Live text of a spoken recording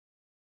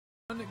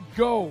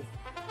Go.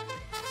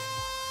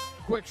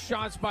 Quick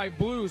shots by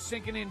blue,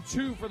 sinking in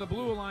 2 for the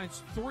Blue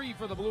Alliance, 3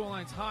 for the Blue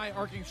Alliance. High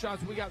arcing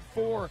shots. We got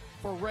 4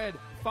 for red,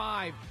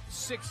 5,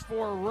 6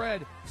 for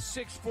red,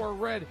 6 for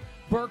red.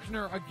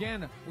 Berkner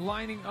again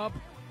lining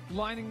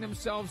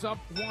themselves up.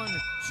 1,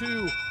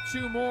 2,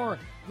 2 more.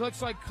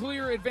 Looks like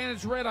clear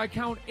advantage red. I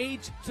count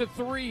 8 to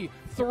 3.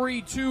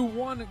 3, 2,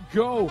 1,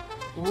 go.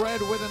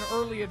 Red with an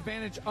early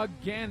advantage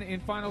again in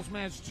finals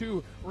match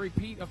 2.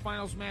 Repeat of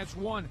finals match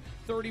 1.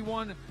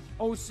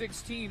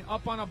 31-016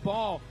 up on a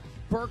ball.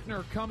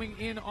 Berkner coming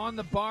in on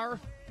the bar.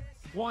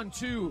 1,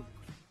 2,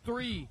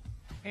 3,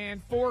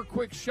 and 4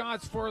 quick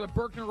shots for the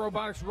Berkner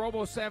Robotics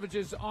Robo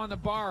Savages on the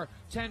bar.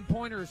 10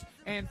 pointers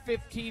and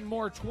 15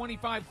 more.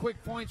 25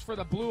 quick points for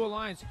the Blue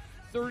Alliance.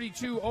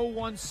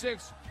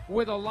 32-016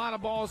 with a lot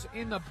of balls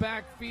in the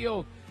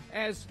backfield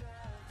as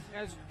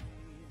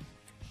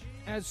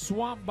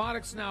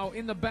Swampbotics now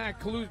in the back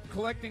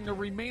collecting the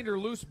remainder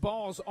loose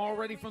balls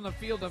already from the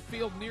field. The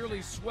field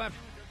nearly swept.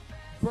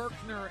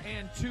 Berkner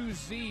and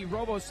 2Z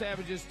Robo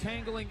Savages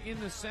tangling in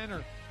the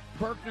center.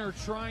 Berkner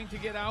trying to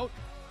get out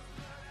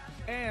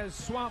as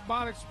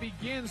Swampbotics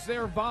begins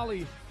their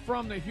volley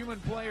from the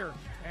human player.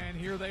 And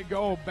here they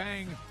go.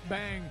 Bang,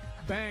 bang,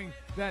 bang.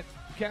 That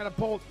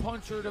catapult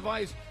puncher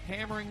device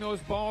hammering those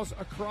balls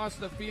across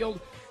the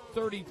field.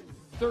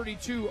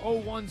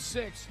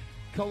 32-016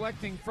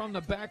 collecting from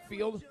the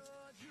backfield.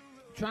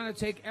 Trying to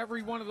take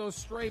every one of those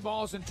stray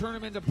balls and turn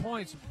them into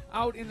points.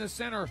 Out in the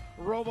center,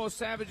 Robo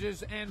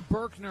Savages and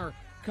Berkner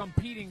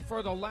competing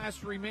for the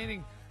last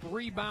remaining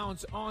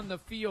rebounds on the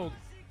field.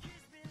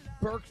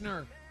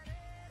 Berkner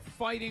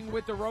fighting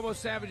with the Robo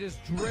Savages,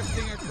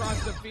 drifting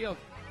across the field.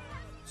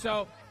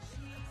 So,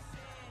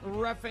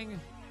 reffing,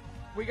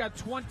 we got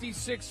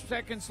 26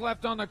 seconds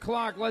left on the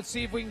clock. Let's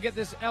see if we can get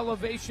this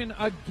elevation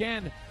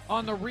again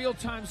on the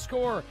real-time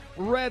score.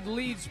 Red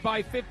leads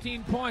by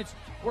 15 points.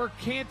 We're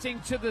canting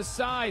to the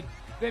side.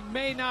 They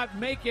may not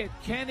make it.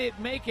 Can it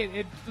make it?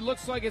 It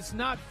looks like it's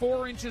not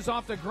 4 inches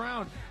off the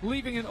ground,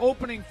 leaving an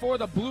opening for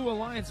the Blue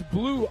Alliance.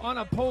 Blue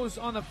unopposed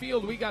on the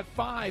field. We got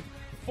 5,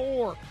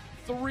 4,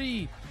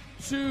 3,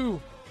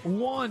 2,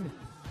 1.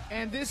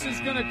 And this is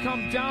going to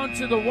come down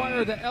to the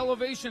wire. The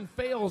elevation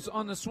fails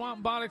on the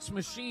Swampbotics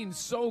machine.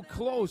 So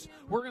close.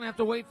 We're going to have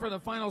to wait for the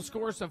final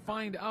scores to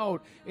find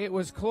out. It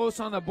was close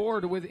on the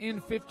board within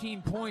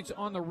 15 points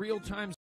on the real-time